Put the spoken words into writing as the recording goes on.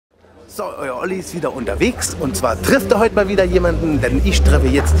So, euer Olli ist wieder unterwegs und zwar trifft er heute mal wieder jemanden, denn ich treffe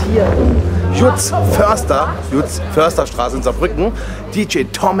jetzt hier in Försterstraße in Saarbrücken DJ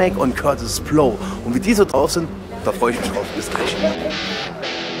Tomekk und Kurtis Blow. Und wie die so drauf sind, da freue ich mich drauf. Bis gleich.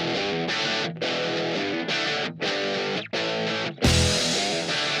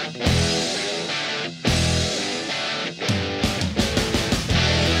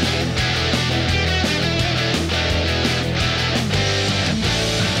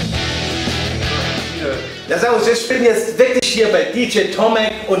 Ja, servus, ich bin jetzt wirklich hier bei DJ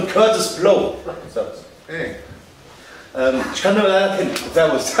Tomekk und Kurtis Blow. Servus. Hey. Ich kann nur leider kein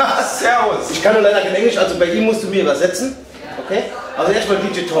Servus. Servus. Ich kann nur leider kein Englisch, also bei ihm musst du mir übersetzen. Okay? Aber erstmal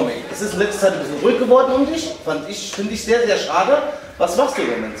DJ Tomekk. Es ist in letzter Zeit ein bisschen ruhig geworden um dich. Finde ich sehr, sehr schade. Was machst du im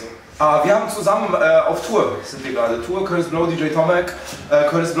Moment so? Wir haben zusammen auf Tour, sind wir gerade. Tour, Kurtis Blow, DJ Tomekk.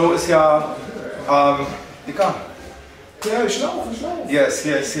 Kurtis Blow ist ja, Dicker. Ja, ich laufe. Yes.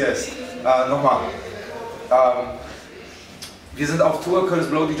 Nochmal. Wir sind auf Tour, Kurtis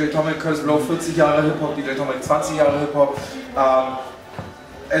Blow, DJ Tomekk, Kurtis Blow 40 Jahre Hip-Hop, DJ Tomekk 20 Jahre Hip-Hop.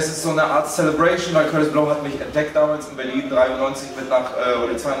 Es ist so eine Art Celebration, weil Kurtis Blow hat mich entdeckt damals in Berlin, 93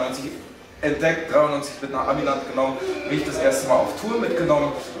 oder 92 entdeckt, 93 mit nach Amiland genommen, mich das erste Mal auf Tour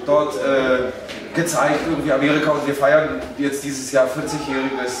mitgenommen, dort gezeigt, irgendwie Amerika, und wir feiern jetzt dieses Jahr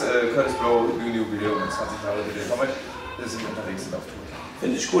 40-jähriges Kurtis Blow Jubiläum, 20 Jahre DJ Tomekk, wir sind unterwegs, sind auf Tour.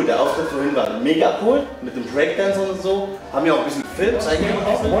 Finde ich cool. Der Auftritt vorhin war mega cool, mit dem Breakdance und so. Haben ja auch ein bisschen gefilmt, zeigen wir mal.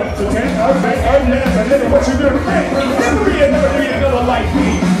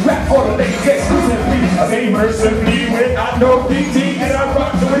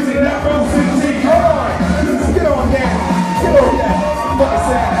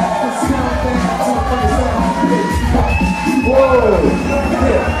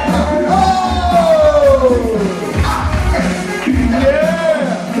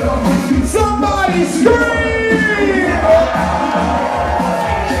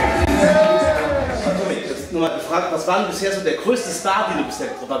 Was war denn bisher so der größte Star, den du bisher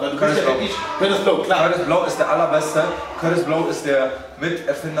getroffen hast? Weil du bist ja wirklich Kurtis Blow, klar. Kurtis Blow ist der allerbeste. Kurtis Blow ist der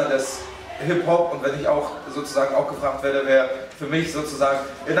Miterfinder des Hip-Hop, und wenn ich auch sozusagen auch gefragt werde, wer für mich sozusagen,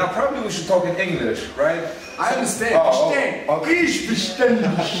 and now probably we should talk in English, right? I understand. Okay. Ich verstehe.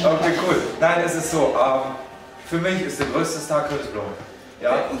 Okay, cool. Nein, es ist so, für mich ist der größte Star Kurtis Blow.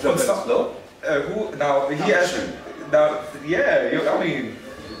 Ja? Okay. Und Kurtis Blow?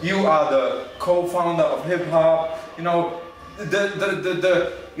 You are the co-founder of hip hop. You know, the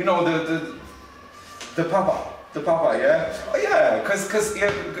papa, yeah. Oh yeah, cause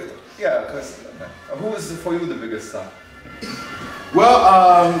who is for you the biggest star? Well,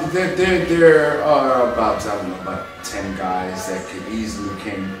 there are about 10 guys that could easily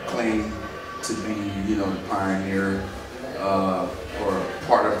claim to be, the pioneer or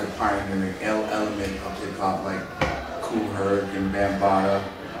part of the pioneering element of hip hop, like Kool Herc and Bambaataa,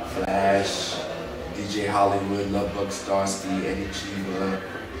 Flash, DJ Hollywood, Lovebug Starsky, Eddie Chiba,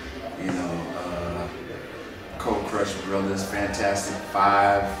 Cold Crush Brothers, Fantastic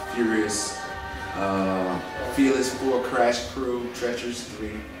Five, Furious, Fearless 4, Crash Crew, Treacherous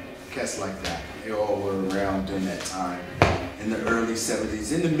 3, cats like that. They all were around during that time, in the early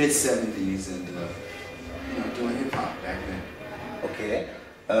 70s, in the mid 70s, and doing hip hop back then. Okay.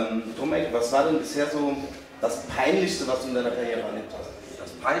 Tomekk, was war denn bisher so das Peinlichste, was du in deiner Karriere erlebt hast?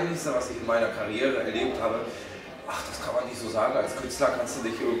 Das Peinlichste, was ich in meiner Karriere erlebt habe, das kann man nicht so sagen. Als Künstler kannst du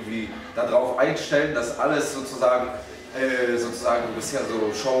dich irgendwie darauf einstellen, dass alles sozusagen, du bist ja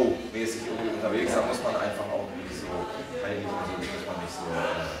so showmäßig irgendwie unterwegs, da muss man einfach auch nicht so peinlich und so, muss man nicht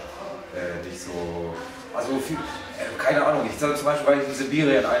so, keine Ahnung, ich sage zum Beispiel, war ich in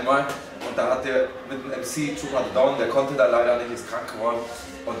Sibirien einmal, und da hat der mit dem MC Chupa Down, der konnte da leider nicht, ist krank geworden.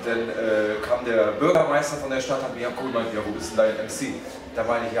 Und dann kam der Bürgermeister von der Stadt, hat mir gemeint, ja, wo ist denn dein MC? Da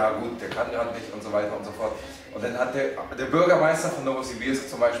meine ich, ja gut, der kann gerade nicht und so weiter und so fort. Und dann hat der Bürgermeister von Novosibirsk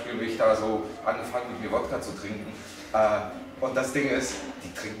zum Beispiel mich da so angefangen, mit mir Wodka zu trinken. Und das Ding ist,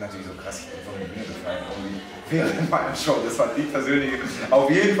 die trinken natürlich so krass, ich bin von den Bühne gefallen, irgendwie während meiner Show. Das war die persönliche, auf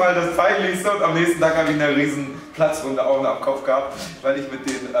jeden Fall das Peinlichste. Und am nächsten Tag habe ich eine riesen Platzwunde auch am Kopf gehabt, weil ich mit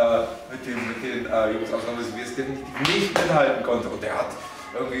den Jungs aus Novosibirsk nicht mithalten konnte. Und der hat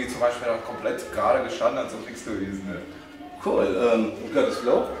irgendwie zum Beispiel noch komplett gerade gestanden, als ob nichts gewesen wäre. Cool. Kurtis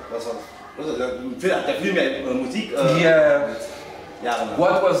Blow? Was war der Film ja Musik? Yeah. Ja,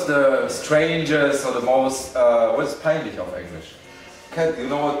 What was the strangest or the most, what is peinlich auf Englisch? You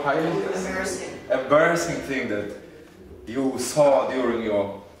know what peinlich is? Embarrassing thing that you saw during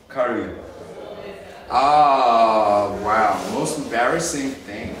your career. Wow, most embarrassing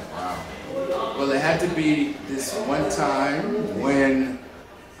thing, wow. Well, it had to be this one time when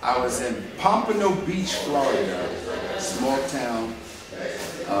I was in Pompano Beach, Florida, small town.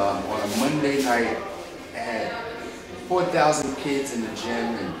 On a Monday night, I had 4,000 kids in the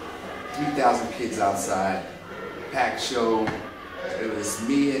gym and 3,000 kids outside. Packed show. It was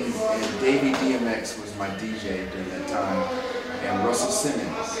me and Davey DMX was my DJ during that time, and Russell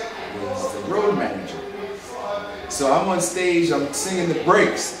Simmons was the road manager. So I'm on stage, I'm singing the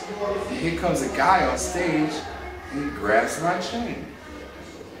breaks, and here comes a guy on stage, and he grabs my chain.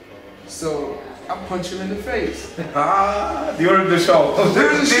 So I punch him in the face. During the show.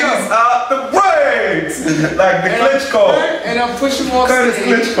 During the show. These are the breaks! Like the Klitschko. And I push him off Curtis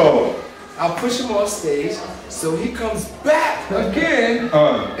stage. Klitschko. I'll push him off stage, so he comes back again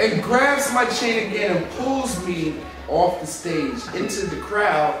and grabs my chain again and pulls me off the stage into the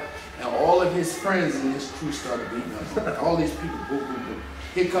crowd, and all of his friends and his crew started beating us. All these people, boom, boom, boom.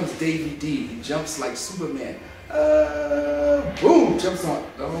 Here comes Davey D. He jumps like Superman. Boom, jumps on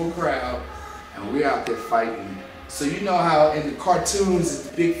the whole crowd, and we're out there fighting. So you know how in the cartoons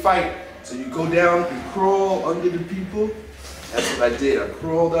it's a big fight, so you go down and crawl under the people. That's what I did. I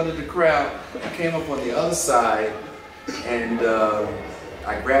crawled under the crowd. I came up on the other side, and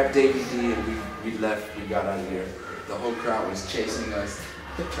I grabbed Davey D, and we left. We got out of there. The whole crowd was chasing us,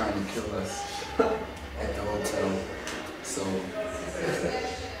 trying to kill us at the hotel. So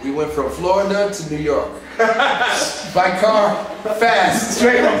we went from Florida to New York by car, fast,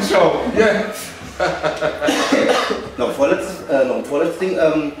 Straight on the show. Yeah. Noch ein vorletztes Ding.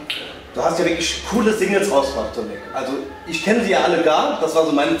 Du hast ja wirklich coole Singles rausgebracht, Tomekk. Also ich kenne sie ja alle gar, das war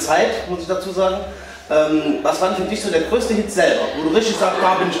so meine Zeit, muss ich dazu sagen. Was war denn für dich so der größte Hit selber, wo du richtig sagst,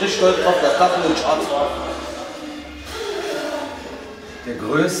 da bin ich richtig stolz drauf, dass das in den Charts war? Der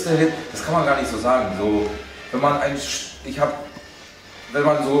größte Hit, das kann man gar nicht so sagen. So, wenn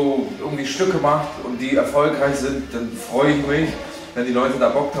man so irgendwie Stücke macht und die erfolgreich sind, dann freue ich mich, wenn die Leute da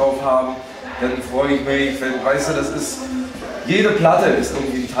Bock drauf haben. Dann freue ich mich, weißt du, das ist, jede Platte ist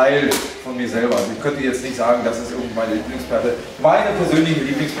irgendwie ein Teil von mir selber. Also ich könnte jetzt nicht sagen, das ist irgendwie meine Lieblingsplatte. Meine persönliche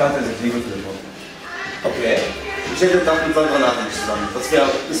Lieblingsplatte ist Ich liebe Hip-Hop. Okay. Ich hätte gedacht, mit Sandra Nachricht zusammen. Das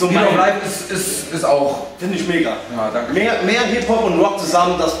ist so mein... Live ist auch... Finde ich mega. Ja, danke. Mehr Hip-Hop und Rock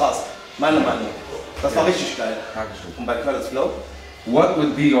zusammen, das passt. Meine Meinung. Das war richtig geil. Dankeschön. Und bei Kurtis Flow? What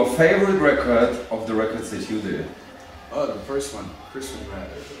would be your favorite record of the records that you did? Oh, the first one, Christmas rap.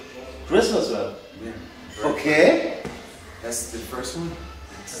 Christmas rap? Yeah. Okay. That's the first one.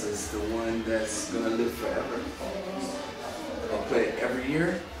 It's the one that's gonna live forever. I play it every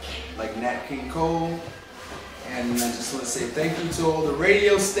year, like Nat King Cole. And I just want to say thank you to all the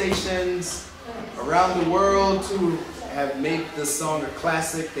radio stations around the world to have made this song a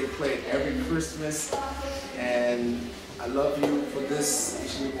classic. They play it every Christmas. And I love you for this.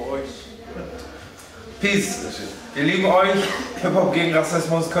 Ich liebe euch. Peace. Wir lieben euch. Hip-Hop gegen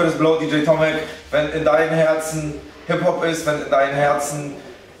Rassismus. Kurtis Blow, DJ Tomekk. Wenn in deinem Herzen Hip-Hop ist, wenn in deinem Herzen,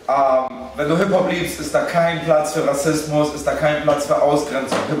 wenn du Hip-Hop liebst, ist da kein Platz für Rassismus, ist da kein Platz für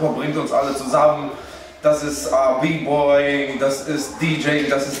Ausgrenzung. Hip-Hop bringt uns alle zusammen. Das ist B-Boying, das ist DJing,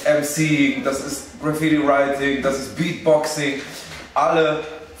 das ist MCing, das ist Graffiti-Writing, das ist Beatboxing. Alle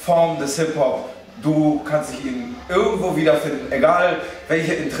Formen des Hip-Hop. Du kannst dich irgendwo wiederfinden. Egal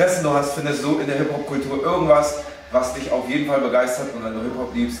welche Interessen du hast, findest du in der Hip-Hop-Kultur irgendwas, was dich auf jeden Fall begeistert. Und wenn du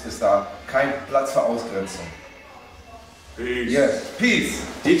Hip-Hop liebst, ist da kein Platz für Ausgrenzung. Peace. Yes. Peace.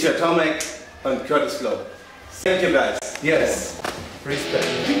 DJ Tomekk und Kurtis Flow. Thank you guys. Yes. Respect.